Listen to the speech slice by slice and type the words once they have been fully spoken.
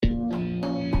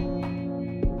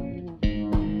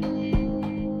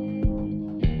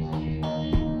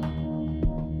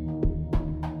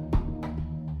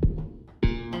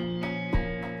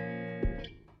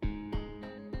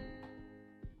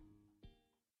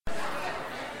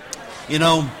You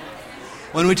know,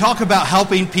 when we talk about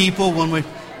helping people, when we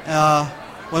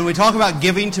talk about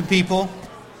giving to people,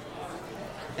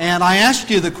 and I asked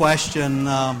you the question,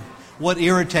 what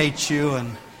irritates you, and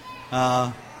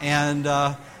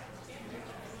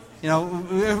you know,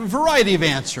 a variety of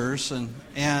answers,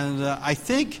 and I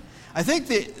think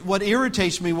that what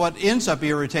irritates me, what ends up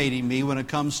irritating me when it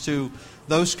comes to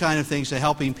those kind of things, to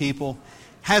helping people,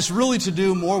 has really to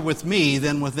do more with me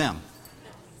than with them.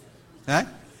 Okay?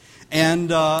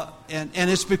 And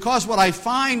it's because what I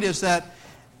find is that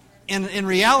in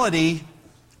reality,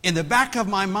 in the back of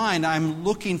my mind, I'm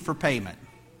looking for payment.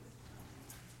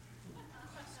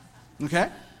 Okay?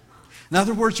 In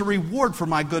other words, a reward for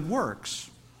my good works.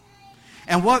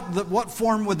 And what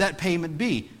form would that payment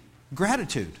be?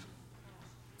 Gratitude.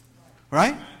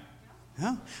 Right?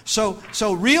 Yeah. So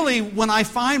really, when I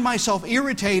find myself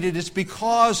irritated, it's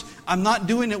because I'm not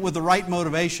doing it with the right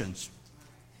motivations.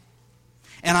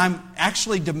 And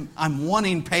I'm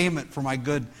wanting payment for my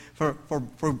good,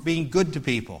 for being good to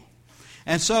people.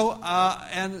 And so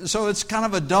it's kind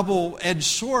of a double-edged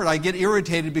sword. I get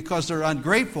irritated because they're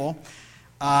ungrateful,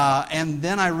 and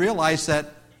then I realize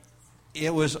that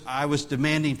I was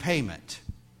demanding payment,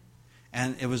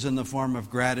 and it was in the form of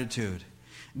gratitude.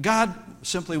 God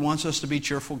simply wants us to be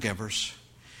cheerful givers,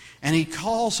 and He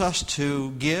calls us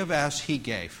to give as He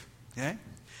gave. Okay.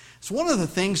 It's one of the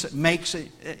things that makes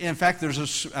it. In fact,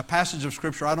 there's a passage of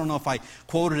Scripture. I don't know if I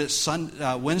quoted it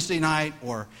Wednesday night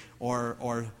or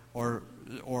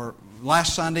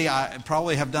last Sunday. I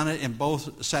probably have done it in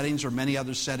both settings or many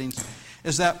other settings.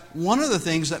 Is that one of the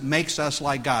things that makes us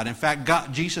like God? In fact,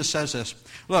 Jesus says this.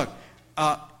 Look,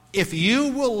 if you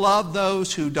will love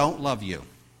those who don't love you,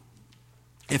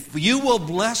 if you will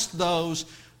bless those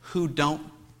who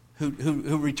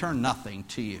return nothing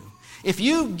to you, if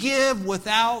you give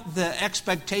without the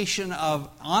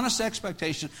honest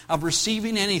expectation of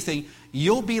receiving anything,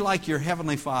 you'll be like your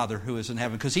Heavenly Father who is in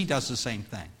heaven, because He does the same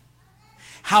thing.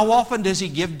 How often does He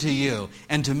give to you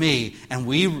and to me, and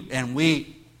we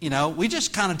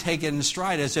just kind of take it in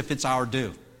stride as if it's our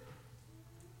due?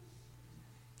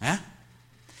 Yeah?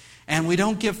 And we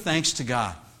don't give thanks to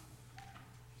God.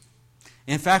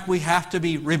 In fact, we have to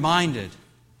be reminded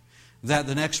that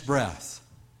the next breath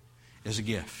is a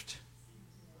gift.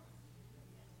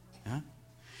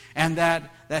 And that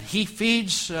He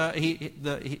feeds,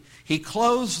 He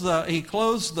clothes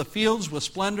the fields with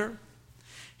splendor.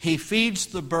 He feeds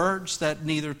the birds that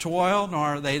neither toil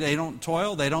nor they don't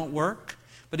toil, they don't work,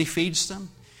 but He feeds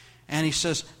them. And He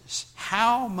says,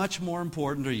 how much more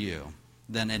important are you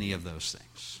than any of those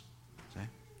things? Okay?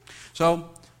 So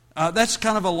that's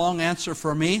kind of a long answer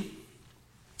for me.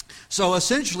 So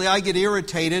essentially, I get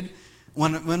irritated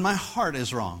when my heart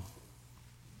is wrong.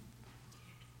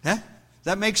 Yeah?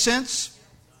 That makes sense?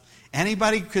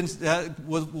 Anybody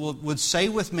would say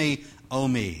with me, "Oh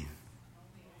me."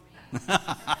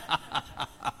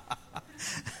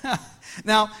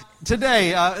 Now,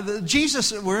 today,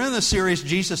 we're in the series,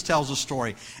 Jesus Tells a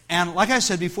Story. And like I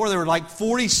said before, there were like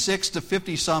 46 to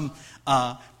 50 some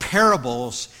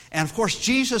parables. And of course,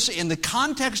 Jesus, in the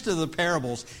context of the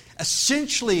parables,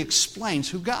 essentially explains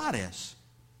who God is.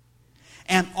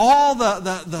 And all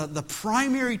the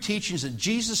primary teachings that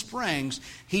Jesus brings,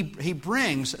 He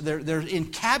brings, they're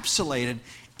encapsulated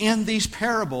in these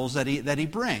parables that he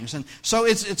brings. And so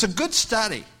it's a good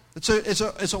study.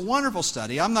 It's a wonderful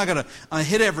study. I'm not going to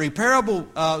hit every parable.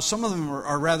 Some of them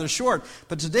are rather short.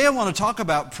 But today I want to talk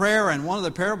about prayer and one of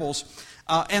the parables.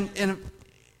 And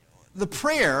the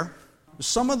prayer,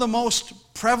 some of the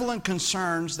most prevalent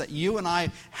concerns that you and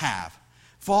I have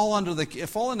fall in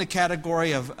the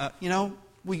category of,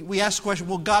 we ask the question,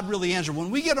 will God really answer?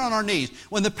 When we get on our knees,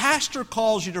 when the pastor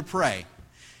calls you to pray,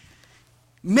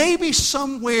 maybe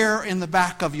somewhere in the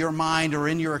back of your mind or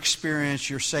in your experience,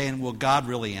 you're saying, will God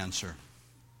really answer?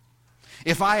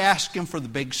 If I ask Him for the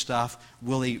big stuff,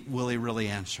 will He really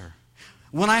answer?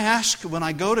 When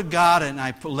I go to God and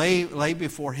I lay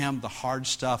before Him the hard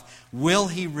stuff, will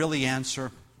He really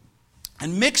answer?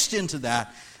 And mixed into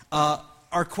that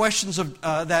are questions of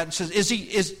that says,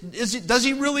 does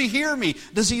He really hear me?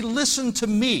 Does He listen to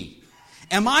me?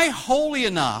 Am I holy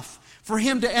enough for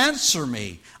Him to answer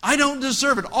me? I don't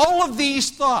deserve it. All of these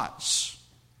thoughts.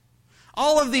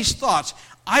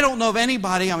 I don't know of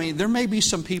anybody. I mean, there may be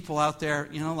some people out there,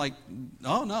 like,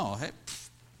 oh no. Hey.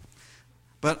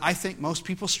 But I think most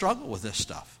people struggle with this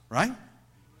stuff, right?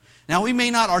 Now, we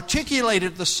may not articulate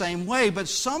it the same way, but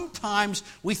sometimes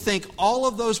we think all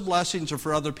of those blessings are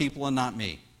for other people and not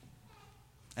me.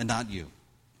 And not you,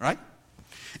 right?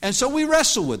 And so we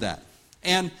wrestle with that.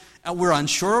 And we're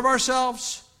unsure of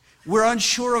ourselves. We're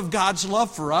unsure of God's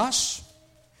love for us.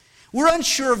 We're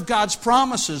unsure of God's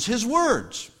promises, His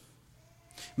words.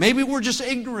 Maybe we're just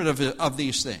ignorant of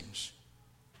these things.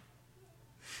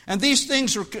 And these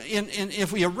things are,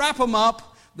 if we wrap them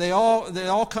up, they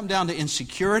all come down to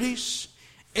insecurities,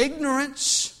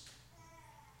 ignorance,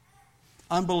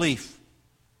 unbelief.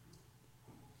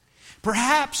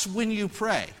 Perhaps when you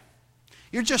pray,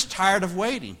 you're just tired of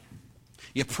waiting.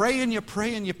 You pray and you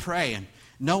pray and you pray, and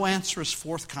no answer is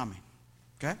forthcoming.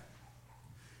 Okay?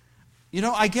 You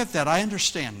know, I get that. I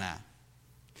understand that.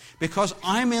 Because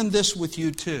I'm in this with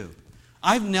you too.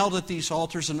 I've knelt at these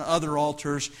altars and other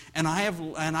altars, and I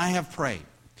have prayed.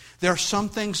 There are some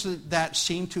things that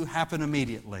seem to happen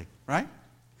immediately, right?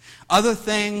 Other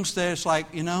things there's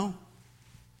like, ding,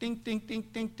 ding, ding,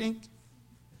 ding, ding.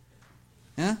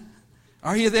 Yeah?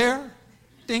 Are you there?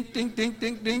 Ding, ding, ding,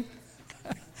 ding, ding.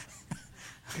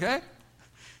 Okay?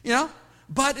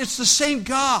 But it's the same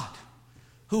God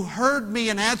who heard me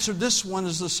and answered. This one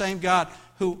is the same God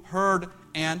who heard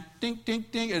and ding, ding,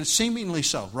 ding, and seemingly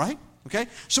so, right? Okay?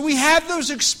 So we have those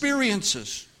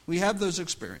experiences.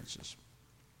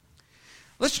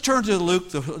 Let's turn to Luke,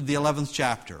 the 11th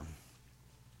chapter.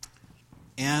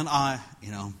 And I'll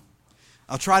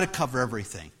try to cover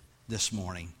everything this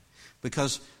morning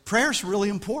because prayer is really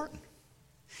important.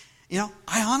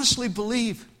 I honestly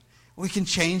believe we can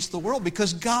change the world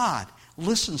because God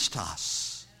listens to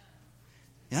us.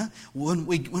 Yeah? When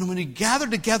we gather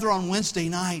together on Wednesday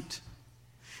night,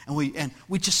 and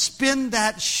we just spend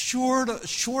that short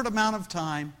amount of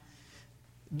time,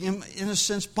 in a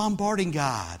sense, bombarding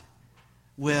God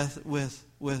with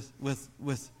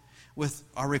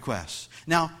our requests.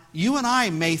 Now, you and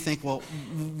I may think, well,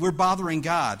 we're bothering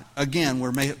God. Again,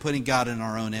 we're putting God in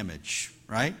our own image,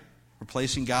 right? We're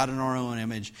placing God in our own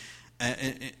image.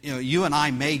 You and I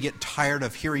may get tired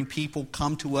of hearing people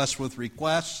come to us with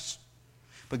requests,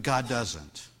 but God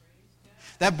doesn't.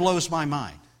 That blows my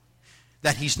mind.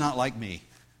 That He's not like me.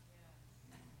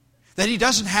 That He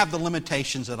doesn't have the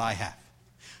limitations that I have.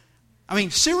 I mean,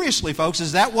 seriously, folks,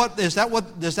 is that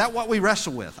what we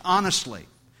wrestle with? Honestly,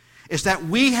 is that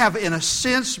we have, in a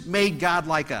sense, made God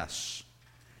like us,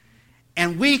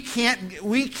 and we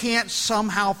can't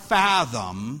somehow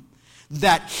fathom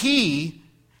that He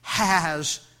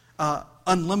has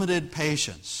unlimited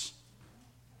patience,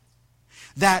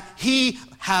 that He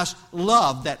has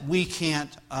love that we can't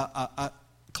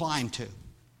climb to.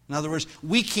 In other words,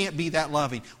 we can't be that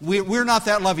loving. We're not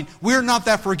that loving. We're not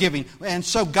that forgiving. And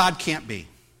so God can't be.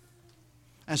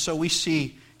 And so we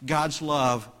see God's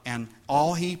love and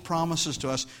all He promises to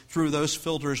us through those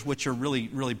filters which are really,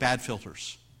 really bad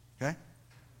filters. Okay?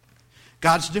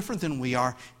 God's different than we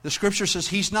are. The Scripture says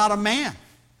He's not a man.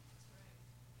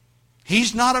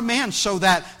 He's not a man, so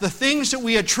that the things that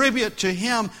we attribute to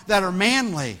Him that are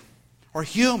manly or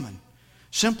human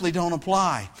simply don't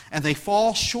apply. And they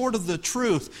fall short of the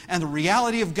truth and the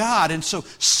reality of God. And so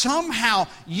somehow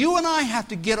you and I have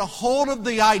to get a hold of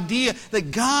the idea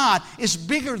that God is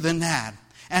bigger than that.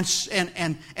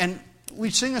 And we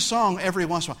sing a song every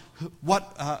once in a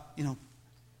while.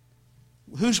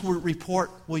 Whose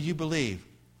report will you believe?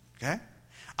 Okay?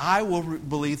 I will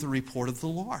believe the report of the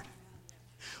Lord.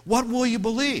 What will you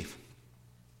believe?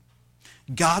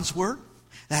 God's Word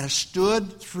that has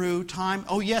stood through time?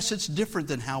 Oh yes, it's different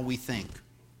than how we think.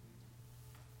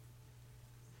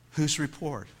 Whose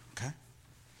report? Okay.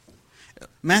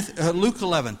 Luke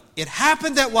 11. It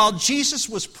happened that while Jesus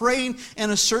was praying in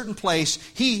a certain place,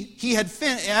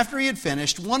 after he had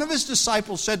finished, one of His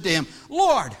disciples said to Him,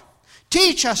 "Lord,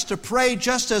 teach us to pray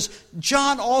just as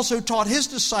John also taught his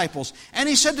disciples." And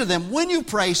He said to them, "When you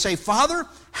pray, say, Father,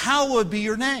 hallowed be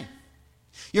your name.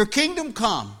 Your kingdom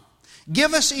come.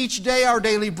 Give us each day our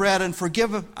daily bread, and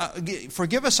forgive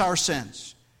us our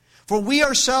sins. For we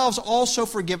ourselves also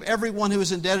forgive everyone who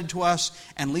is indebted to us,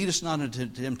 and lead us not into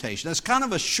temptation." That's kind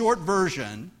of a short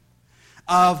version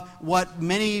of what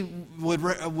many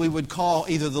we would call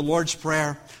either the Lord's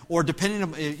Prayer, or depending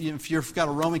on if you've got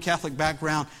a Roman Catholic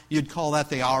background, you'd call that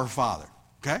the Our Father.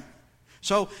 Okay?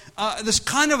 So this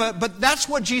but that's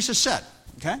what Jesus said.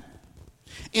 Okay?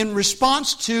 In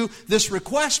response to this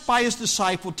request by His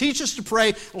disciple, teach us to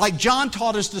pray like John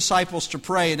taught his disciples to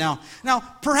pray. Now,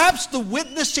 perhaps the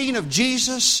witnessing of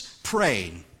Jesus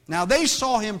praying. Now, they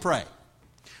saw Him pray.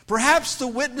 Perhaps the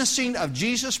witnessing of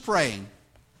Jesus praying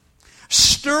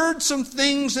stirred some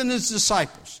things in His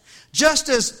disciples Just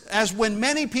as when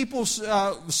many people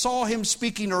saw him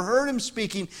speaking or heard him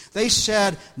speaking, they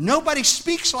said, nobody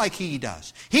speaks like he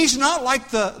does. He's not like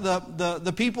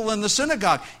the people in the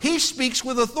synagogue. He speaks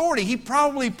with authority. He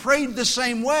probably prayed the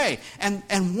same way.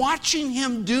 And watching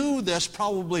him do this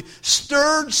probably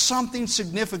stirred something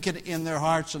significant in their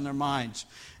hearts and their minds.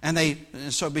 And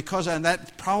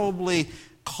that probably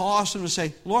caused them to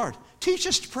say, Lord, teach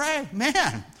us to pray.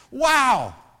 Man,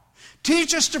 wow.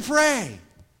 Teach us to pray.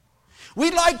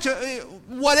 We'd like to,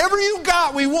 whatever you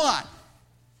got, we want.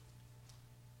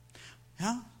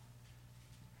 Yeah?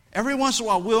 Every once in a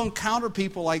while, we'll encounter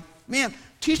people like, man,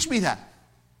 teach me that.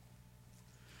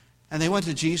 And they went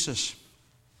to Jesus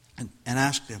and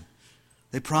asked him.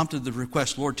 They prompted the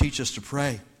request, Lord, teach us to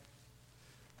pray.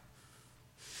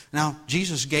 Now,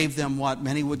 Jesus gave them what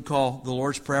many would call the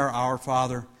Lord's Prayer, Our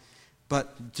Father.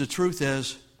 But the truth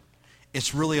is,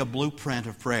 it's really a blueprint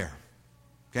of prayer.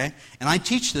 Okay? And I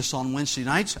teach this on Wednesday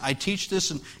nights. I teach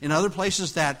this in other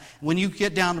places that when you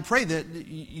get down to pray, that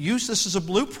use this as a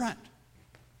blueprint.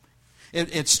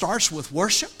 It starts with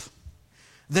worship.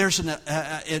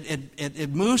 It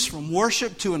moves from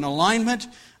worship to an alignment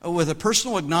with a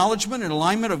personal acknowledgement and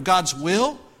alignment of God's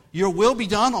will. Your will be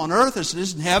done on earth as it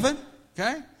is in heaven.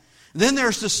 Okay? Then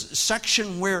there's this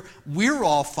section where we're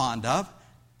all fond of,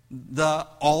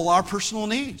 all our personal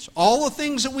needs. All the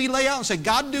things that we lay out and say,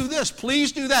 God, do this,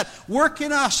 please do that. Work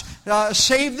in us,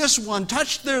 save this one,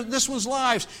 touch this one's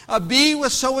lives, be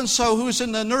with so-and-so who's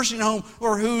in the nursing home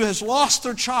or who has lost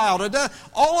their child.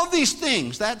 All of these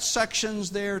things, that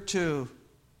section's there too.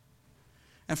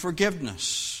 And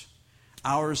forgiveness,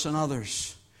 ours and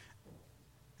others.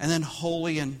 And then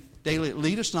holy and daily,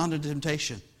 lead us not into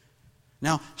temptation.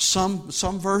 Now, some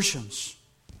versions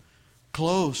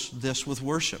close this with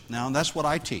worship. Now, and that's what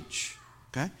I teach.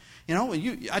 Okay? You know,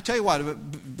 I tell you what,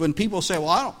 when people say,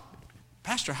 well,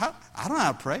 Pastor, I don't know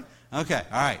how to pray. Okay,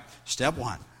 all right. Step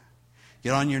 1,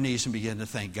 get on your knees and begin to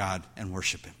thank God and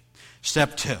worship Him.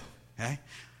 Step 2, okay?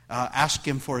 Ask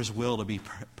Him for His will to be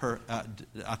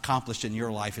accomplished in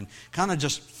your life and kind of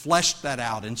just flesh that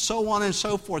out and so on and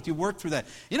so forth. You work through that.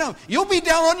 You know, you'll be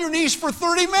down on your knees for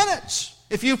 30 minutes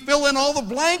if you fill in all the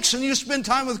blanks and you spend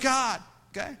time with God.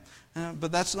 Okay?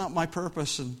 But that's not my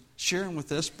purpose in sharing with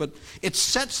this. But it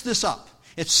sets this up.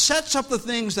 It sets up the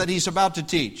things that he's about to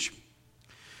teach.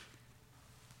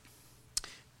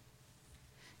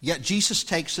 Yet Jesus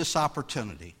takes this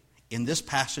opportunity in this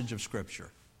passage of Scripture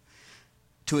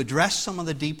to address some of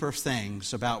the deeper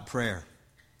things about prayer,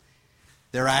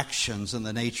 their actions and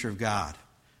the nature of God,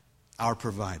 our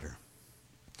provider.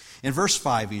 In verse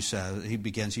 5 he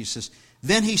says,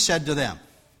 then he said to them,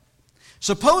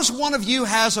 suppose one of you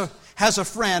has a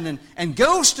friend and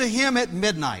goes to him at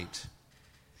midnight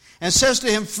and says to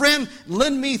him, friend,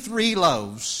 lend me 3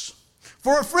 loaves.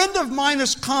 For a friend of mine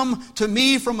has come to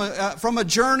me from a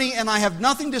journey and I have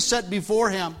nothing to set before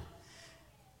him.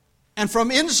 And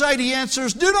from inside he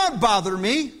answers, do not bother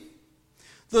me.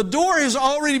 The door has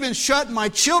already been shut and my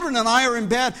children and I are in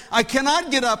bed. I cannot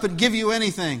get up and give you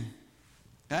anything.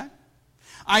 Okay?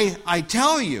 I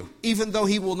tell you, even though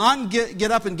he will not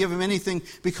get up and give him anything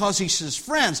because he's his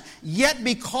friends, yet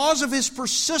because of his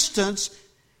persistence,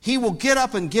 he will get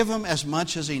up and give him as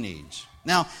much as he needs.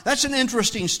 Now, that's an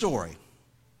interesting story.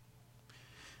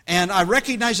 And I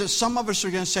recognize that some of us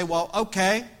are going to say, well,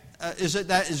 okay,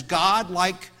 is God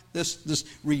like this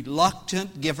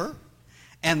reluctant giver?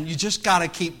 And you just got to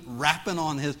keep rapping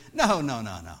on his... No.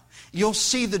 You'll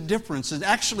see the difference. And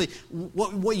actually,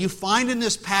 what you find in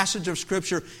this passage of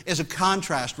Scripture is a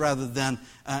contrast rather than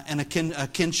a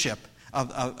kinship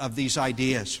of these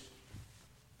ideas.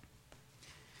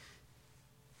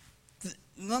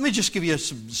 Let me just give you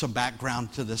some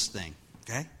background to this thing,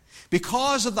 okay?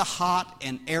 Because of the hot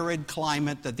and arid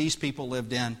climate that these people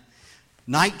lived in,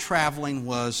 night traveling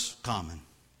was common,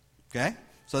 okay?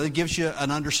 So that gives you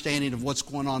an understanding of what's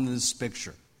going on in this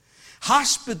picture.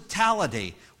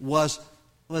 Hospitality was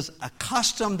a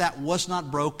custom that was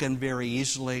not broken very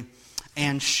easily,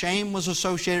 and shame was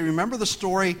associated. Remember the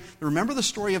story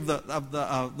of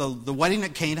the wedding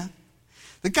at Cana?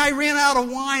 The guy ran out of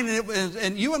wine,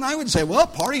 and you and I would say, "Well,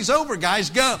 party's over,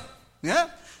 guys, go." Yeah.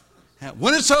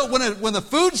 When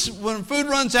food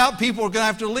runs out, people are going to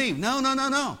have to leave.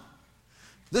 No.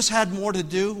 This had more to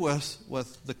do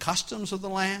with the customs of the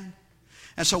land.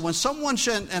 And so when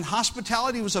and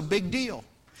hospitality was a big deal.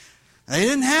 They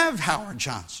didn't have Howard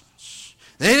Johnsons.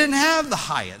 They didn't have the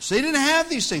Hyatts. They didn't have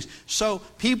these things. So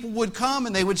people would come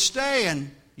and they would stay,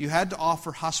 and you had to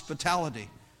offer hospitality.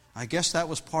 I guess that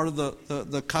was part of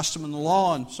the custom and the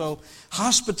law. And so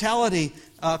hospitality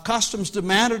customs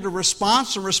demanded a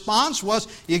response. The response was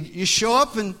you show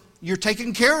up and you're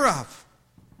taken care of.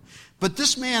 But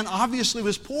this man obviously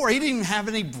was poor. He didn't even have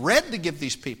any bread to give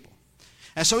these people.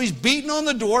 And so he's beating on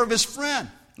the door of his friend.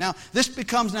 Now,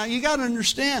 you got to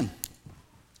understand,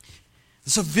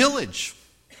 it's a village.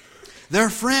 They're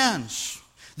friends.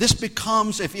 This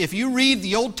becomes, if you read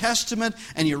the Old Testament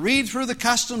and you read through the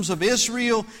customs of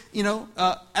Israel,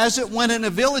 as it went in a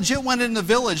village, it went in the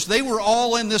village. They were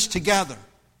all in this together.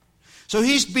 So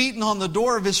he's beating on the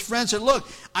door of his friend and said, look,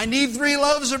 I need 3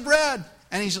 loaves of bread.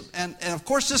 And of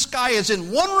course this guy is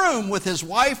in one room with his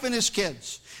wife and his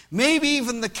kids. Maybe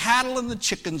even the cattle and the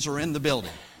chickens are in the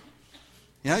building.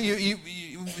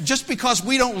 Just because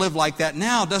we don't live like that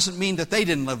now doesn't mean that they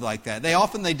didn't live like that.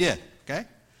 They did, okay?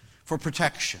 For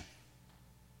protection.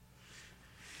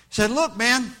 Said, look,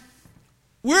 man,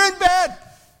 we're in bed.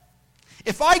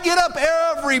 If I get up,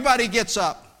 everybody gets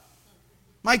up.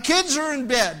 My kids are in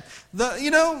bed.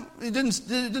 It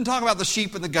didn't talk about the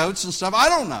sheep and the goats and stuff. I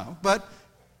don't know, but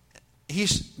he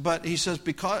says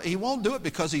because he won't do it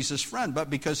because he's his friend, but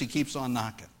because he keeps on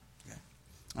knocking. Okay.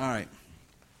 All right.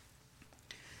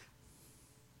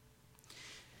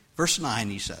 Verse 9,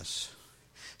 he says,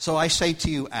 so I say to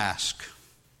you, ask,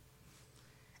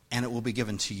 and it will be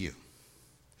given to you.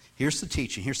 Here's the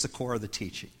teaching. Here's the core of the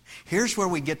teaching. Here's where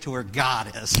we get to where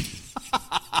God is.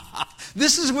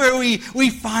 This is where we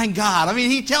find God. I mean,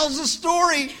 he tells a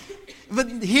story, but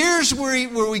here's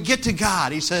where we get to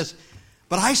God. He says,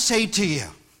 but I say to you,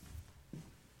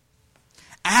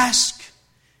 ask.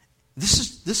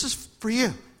 This is for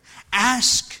you.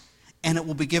 Ask, and it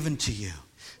will be given to you.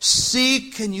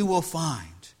 Seek, and you will find.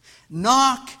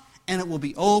 Knock, and it will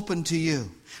be open to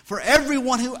you. For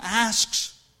everyone who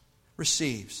asks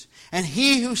receives, and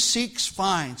he who seeks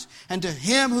finds, and to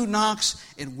him who knocks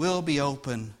it will be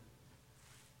open.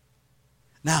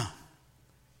 Now,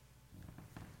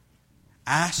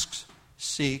 asks,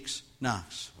 seeks,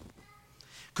 knocks.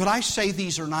 Could I say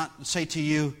say to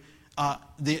you,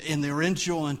 in the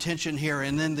original intention here,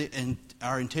 and then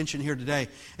our intention here today,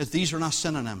 is these are not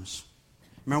synonyms.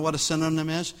 Remember what a synonym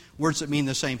is? Words that mean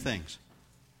the same things.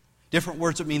 Different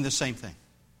words that mean the same thing.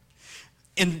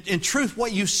 In truth,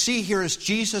 what you see here as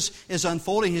Jesus is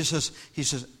unfolding, he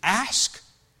says, ask,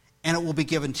 and it will be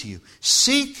given to you.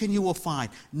 Seek, and you will find.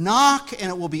 Knock, and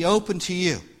it will be open to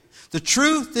you. The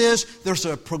truth is, there's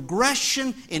a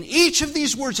progression. In each of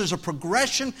these words, there's a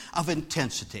progression of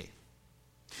intensity.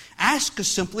 Ask is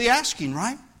simply asking,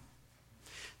 right?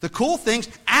 The cool things,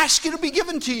 ask, it'll be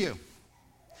given to you.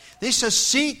 He says,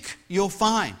 seek, you'll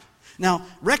find. Now,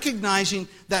 recognizing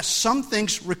that some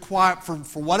things require,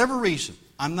 for whatever reason,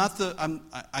 I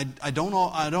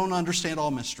don't understand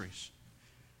all mysteries.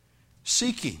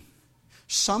 Seeking,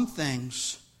 some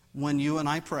things, when you and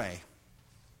I pray,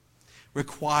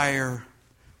 require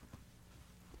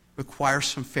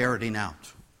some ferreting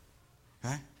out.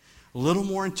 Okay? A little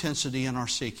more intensity in our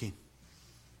seeking.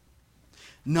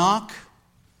 Knock,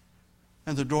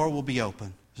 and the door will be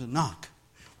open. Is it knock?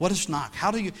 What is knock?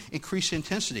 How do you increase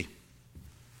intensity?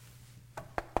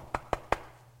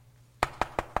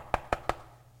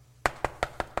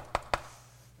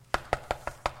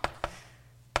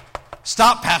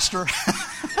 Stop, Pastor.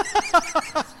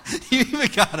 You even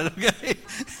got it, okay?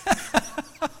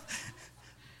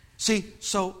 See,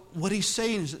 so what he's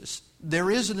saying is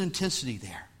there is an intensity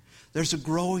there. There's a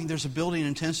building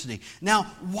intensity. Now,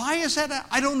 why is that?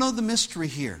 I don't know the mystery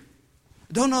here.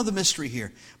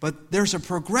 But there's a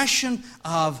progression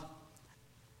of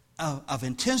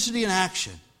intensity and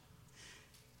action.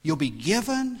 You'll be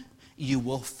given, you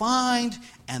will find,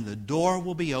 and the door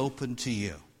will be open to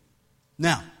you.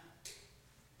 Now,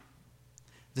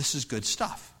 this is good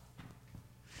stuff.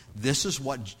 This is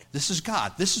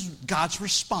God. This is God's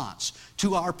response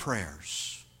to our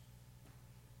prayers.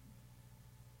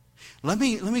 Let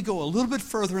me go a little bit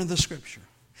further in the Scripture.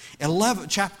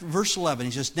 Verse 11,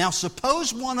 he says, now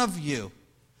suppose one of you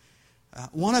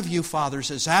fathers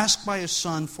is asked by his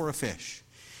son for a fish.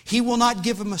 He will not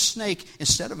give him a snake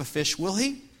instead of a fish, will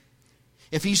he?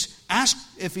 If he's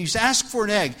asked for an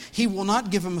egg, he will not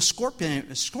give him a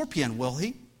scorpion, will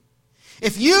he?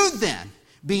 If you then,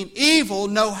 being evil,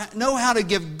 know how to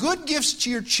give good gifts to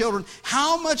your children,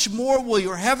 how much more will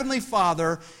your heavenly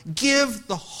Father give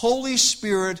the Holy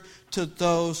Spirit to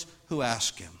those who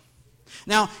ask him?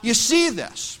 Now, you see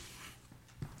this.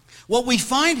 What we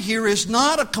find here is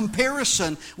not a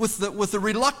comparison with the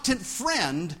reluctant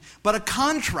friend, but a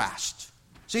contrast.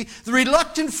 See, the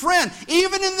reluctant friend,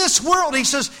 even in this world, he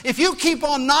says, if you keep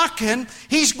on knocking,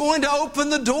 he's going to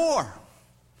open the door.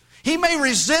 He may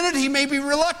resent it, he may be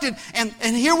reluctant. And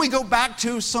here we go back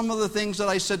to some of the things that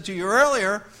I said to you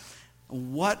earlier.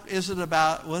 What is it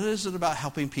about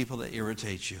helping people that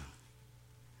irritates you?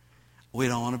 We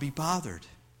don't want to be bothered.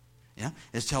 Yeah?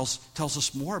 It tells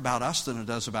us more about us than it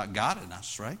does about God in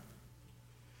us, right?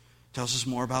 Tells us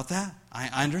more about that.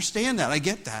 I understand that. I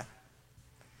get that.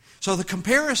 So the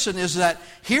comparison is that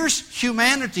here's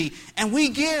humanity and we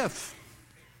give.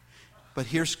 But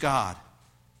here's God.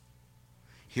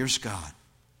 Here's God.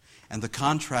 And the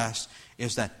contrast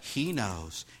is that He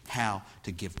knows how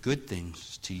to give good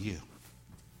things to you.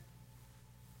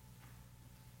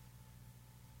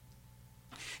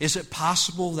 Is it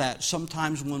possible that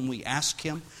sometimes when we ask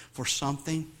Him for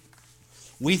something,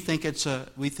 we think it's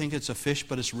a fish,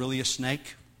 but it's really a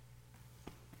snake?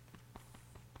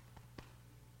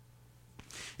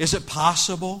 Is it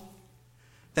possible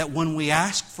that when we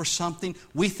ask for something,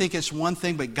 we think it's one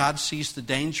thing, but God sees the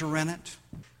danger in it?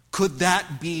 Could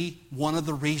that be one of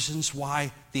the reasons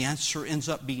why the answer ends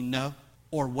up being no,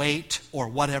 or wait, or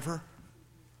whatever?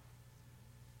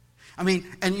 I mean,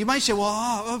 and you might say, well,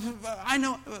 I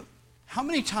know. How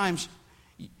many times,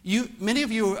 many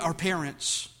of you are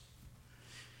parents,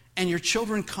 and your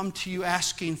children come to you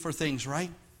asking for things, right?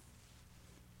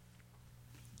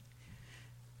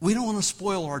 We don't want to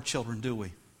spoil our children, do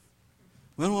we?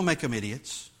 We don't want to make them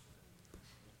idiots.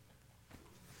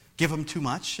 Give them too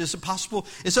much. Is it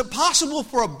possible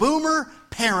for a boomer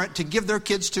parent to give their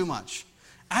kids too much?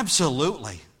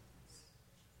 Absolutely.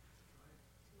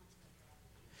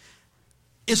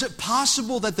 Is it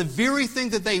possible that the very thing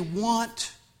that they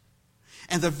want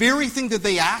and the very thing that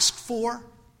they ask for,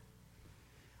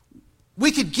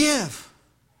 we could give?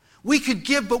 We could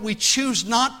give, but we choose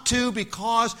not to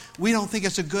because we don't think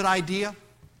it's a good idea.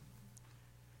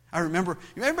 I remember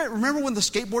when the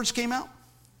skateboards came out?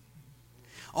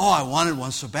 Oh, I wanted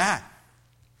one so bad.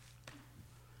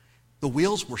 The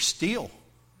wheels were steel.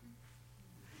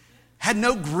 Had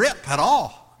no grip at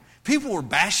all. People were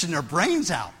bashing their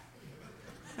brains out.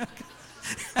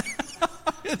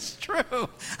 It's true.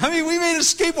 I mean, we made a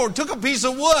skateboard, took a piece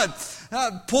of wood,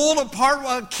 pulled apart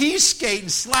a key skate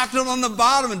and slapped it on the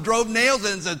bottom and drove nails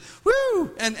in and said,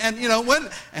 woo! And you know, when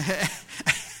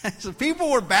so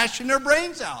people were bashing their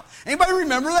brains out. Anybody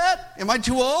remember that? Am I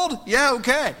too old? Yeah,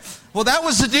 okay. Well, that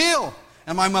was the deal.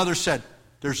 And my mother said,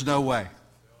 there's no way.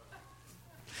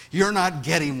 You're not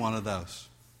getting one of those.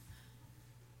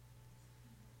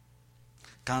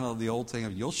 Kind of the old thing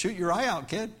of, you'll shoot your eye out,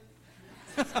 kid.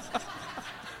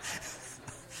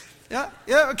 Yeah,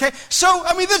 okay. So,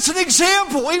 I mean, that's an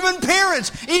example. Even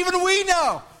parents, even we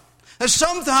know that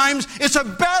sometimes it's a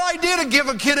bad idea to give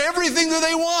a kid everything that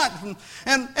they want.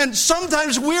 And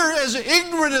sometimes we're as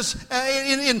ignorant as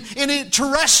in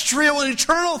terrestrial and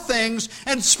eternal things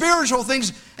and spiritual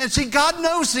things. And see, God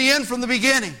knows the end from the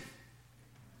beginning.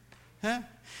 Yeah?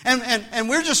 And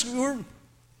we're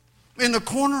in the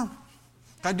corner.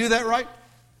 Can I do that right?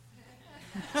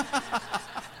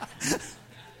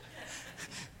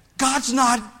 God's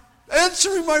not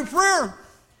answering my prayer.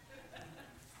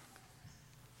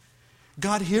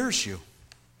 God hears you.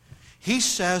 He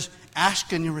says,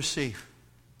 ask and you'll receive.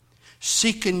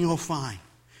 Seek and you'll find.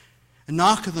 And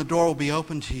knock and the door will be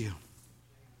open to you.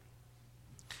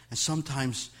 And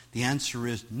sometimes the answer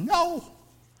is no.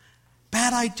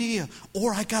 Bad idea.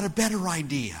 Or I got a better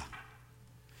idea.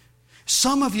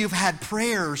 Some of you have had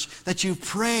prayers that you've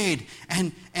prayed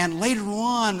and later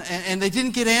on, and they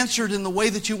didn't get answered in the way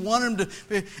that you want them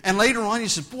to. And later on you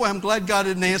said, boy, I'm glad God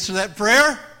didn't answer that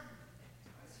prayer.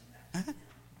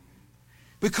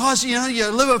 Because, you know, you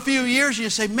live a few years and you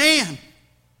say, man,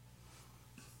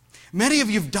 many of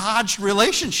you have dodged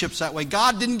relationships that way.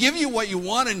 God didn't give you what you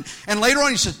want. And later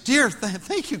on you said, dear,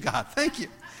 thank you, God. Thank you.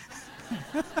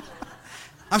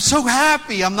 I'm so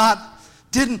happy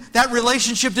that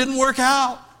relationship didn't work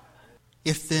out.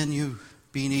 If then you,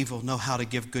 being evil, know how to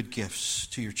give good gifts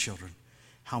to your children,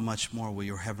 how much more will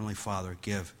your Heavenly Father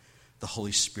give the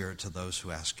Holy Spirit to those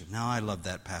who ask Him? Now, I love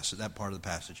that passage, that part of the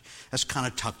passage. That's kind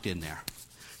of tucked in there.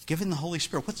 Giving the Holy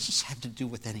Spirit, what's this have to do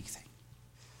with anything?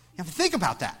 You have to think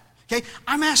about that. Okay,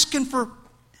 I'm asking for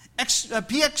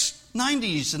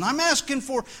PX90s, and I'm asking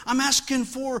for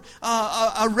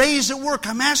a raise at work.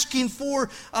 I'm asking for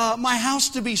my house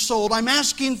to be sold. I'm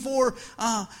asking for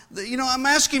I'm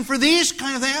asking for these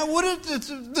kind of things.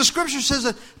 The Scripture says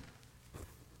that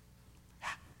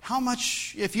how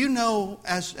much, if you know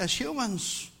as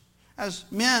humans, as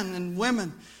men and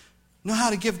women, know how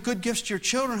to give good gifts to your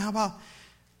children, how about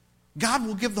God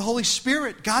will give the Holy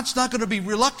Spirit? God's not going to be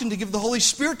reluctant to give the Holy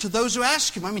Spirit to those who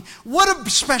ask Him. I mean, what a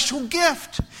special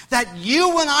gift that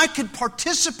you and I could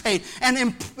participate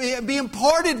and be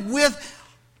imparted with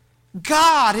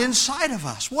God inside of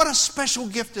us. What a special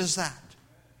gift is that?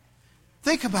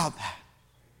 Think about that.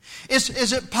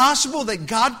 Is it possible that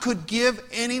God could give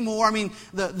any more? I mean,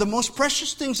 the most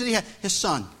precious things that He had, His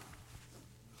Son.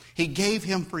 He gave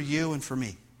Him for you and for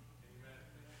me.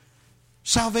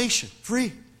 Salvation,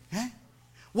 free. Okay?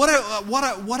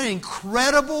 What an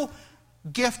incredible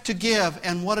gift to give,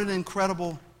 and what an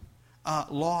incredible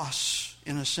loss,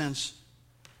 in a sense,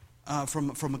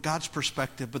 from a God's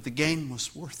perspective. But the gain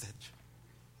was worth it.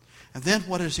 And then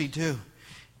what does He do?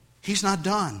 He's not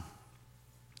done.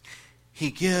 He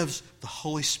gives the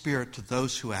Holy Spirit to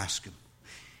those who ask Him.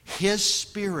 His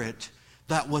Spirit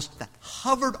that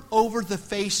hovered over the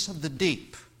face of the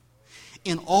deep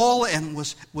in all, and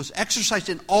was exercised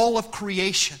in all of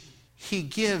creation, He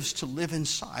gives to live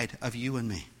inside of you and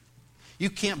me. You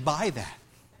can't buy that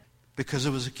because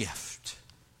it was a gift.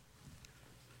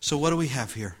 So what do we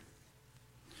have here?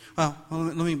 Well,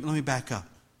 let me back up.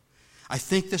 I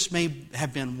think this may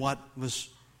have been what was,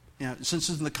 since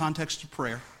it's in the context of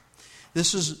prayer,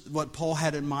 this is what Paul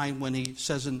had in mind when he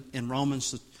says in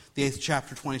Romans, the 8th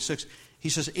chapter, 26, he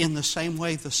says, in the same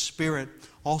way the Spirit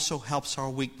also helps our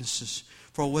weaknesses.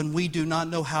 For when we do not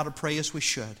know how to pray as we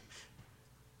should,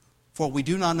 but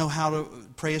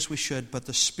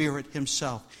the Spirit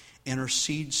Himself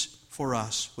intercedes for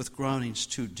us with groanings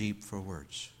too deep for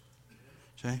words.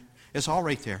 See? It's all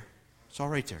right there. It's all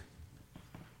right there.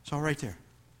 It's all right there.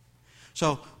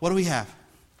 So, what do we have?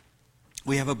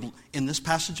 We have in this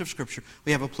passage of Scripture,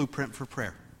 we have a blueprint for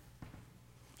prayer.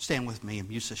 Stand with me, and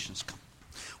musicians, come.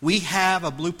 We have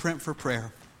a blueprint for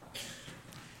prayer.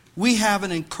 We have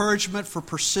an encouragement for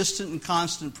persistent and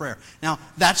constant prayer. Now,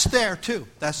 that's there too.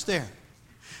 That's there.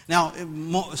 Now,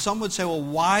 some would say, well,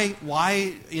 why,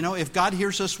 if God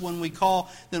hears us when we call,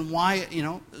 then why,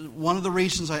 one of the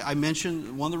reasons I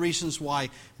mentioned, one of the reasons why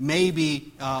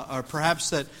maybe, or perhaps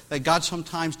that God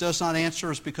sometimes does not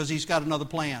answer is because He's got another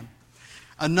plan.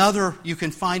 Another you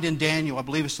can find in Daniel, I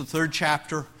believe it's the 3rd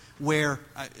chapter, where,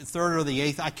 3rd or the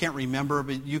 8th, I can't remember,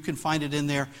 but you can find it in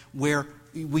there, where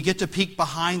we get to peek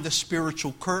behind the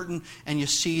spiritual curtain, and you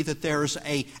see that there's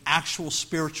an actual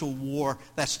spiritual war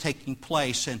that's taking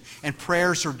place, and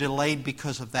prayers are delayed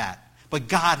because of that. But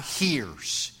God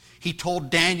hears. He told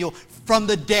Daniel, from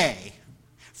the day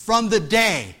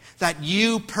that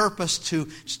you purpose to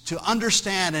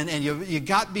understand and you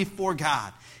got before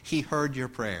God, He heard your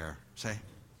prayer. See?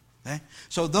 Okay?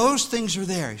 So those things are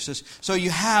there. He says, so you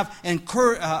have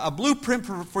a blueprint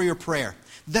for your prayer.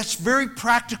 That's very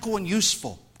practical and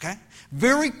useful. Okay?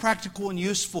 Very practical and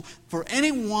useful for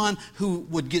anyone who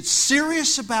would get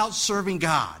serious about serving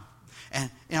God. And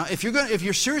if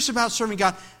you're serious about serving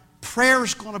God, prayer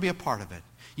is going to be a part of it.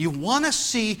 You want to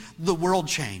see the world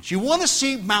change. You want to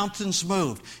see mountains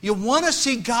moved. You want to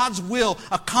see God's will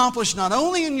accomplished not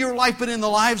only in your life but in the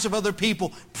lives of other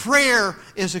people. Prayer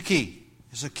is a key.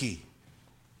 Is a key.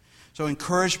 So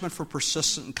encouragement for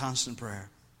persistent and constant prayer.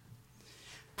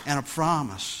 And a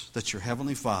promise that your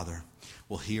Heavenly Father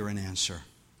will hear and answer.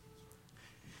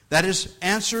 That is,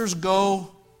 answers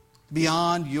go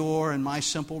beyond your and my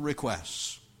simple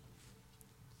requests.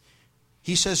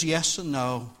 He says yes and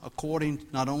no according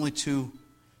not only to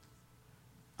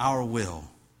our will,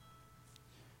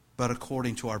 but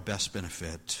according to our best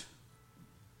benefit.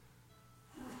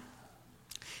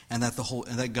 And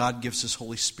that God gives His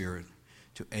Holy Spirit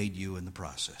to aid you in the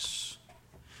process.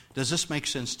 Does this make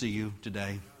sense to you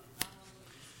today?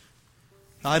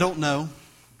 I don't know.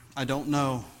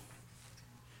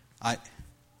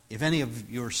 If any of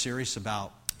you are serious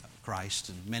about Christ,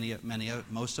 and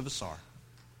most of us are,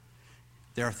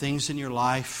 there are things in your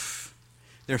life,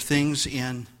 there are things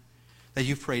that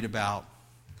you've prayed about,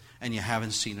 and you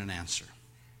haven't seen an answer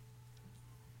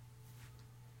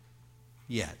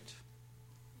yet.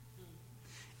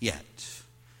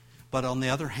 But on the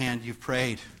other hand, you've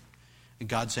prayed and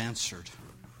God's answered.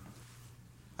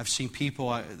 I've seen people,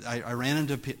 I ran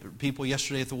into people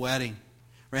yesterday at the wedding.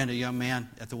 Ran into a young man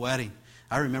at the wedding.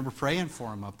 I remember praying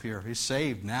for him up here. He's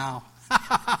saved now.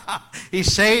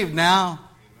 He's saved now.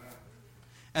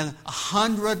 And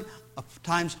 100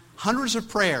 times, hundreds of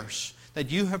prayers that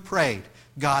you have prayed,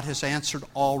 God has answered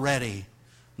already.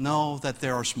 Know that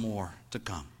there is more to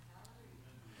come.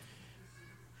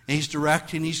 And He's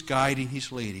directing, He's guiding,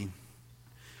 He's leading.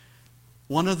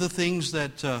 One of the things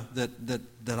that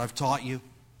I've taught you,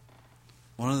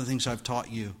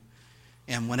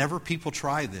 and whenever people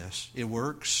try this, it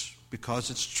works because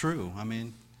it's true. I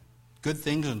mean, good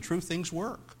things and true things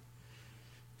work.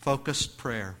 Focused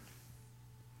prayer.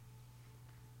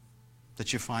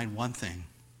 That you find one thing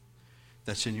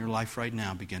that's in your life right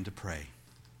now, begin to pray.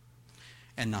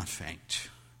 And not faint.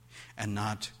 And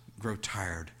not grow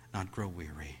tired, not grow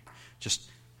weary. Just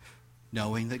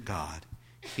knowing that God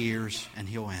hears, and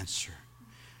He'll answer.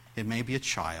 It may be a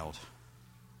child.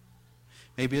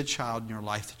 Maybe a child in your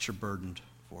life that you're burdened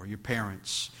for, your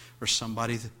parents, or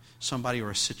somebody or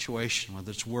a situation,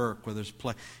 whether it's work, whether it's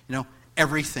play. You know,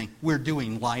 everything. We're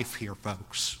doing life here,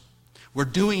 folks. We're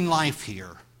doing life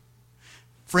here.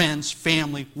 Friends,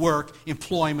 family, work,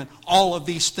 employment, all of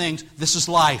these things. This is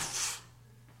life.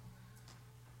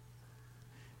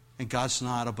 And God's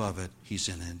not above it. He's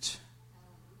in it.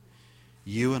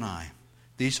 You and I,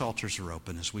 these altars are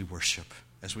open as we worship,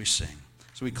 as we sing,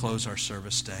 as we close our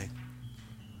service day.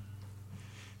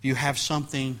 If you have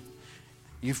something,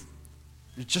 you've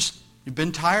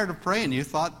been tired of praying. You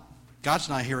thought, God's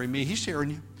not hearing me. He's hearing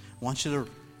you. I want you to,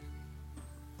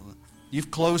 you've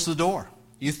closed the door.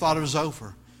 You thought it was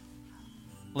over.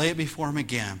 Lay it before Him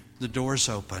again. The door's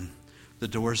open. The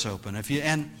door's open.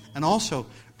 And also,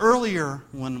 earlier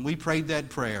when we prayed that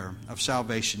prayer of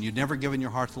salvation, you'd never given your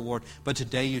heart to the Lord, but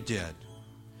today you did.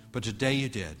 But today you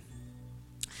did.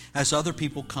 As other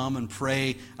people come and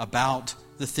pray about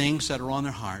the things that are on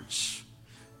their hearts,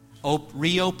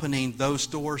 reopening those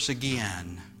doors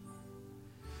again.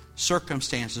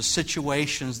 Circumstances,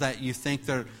 situations that you think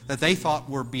that they thought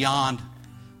were beyond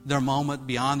their moment,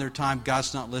 beyond their time.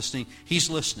 God's not listening.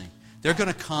 He's listening. They're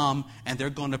going to come and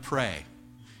they're going to pray.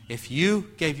 If you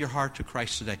gave your heart to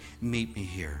Christ today, meet me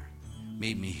here.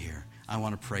 Meet me here. I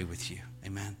want to pray with you.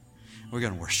 Amen. We're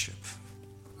going to worship.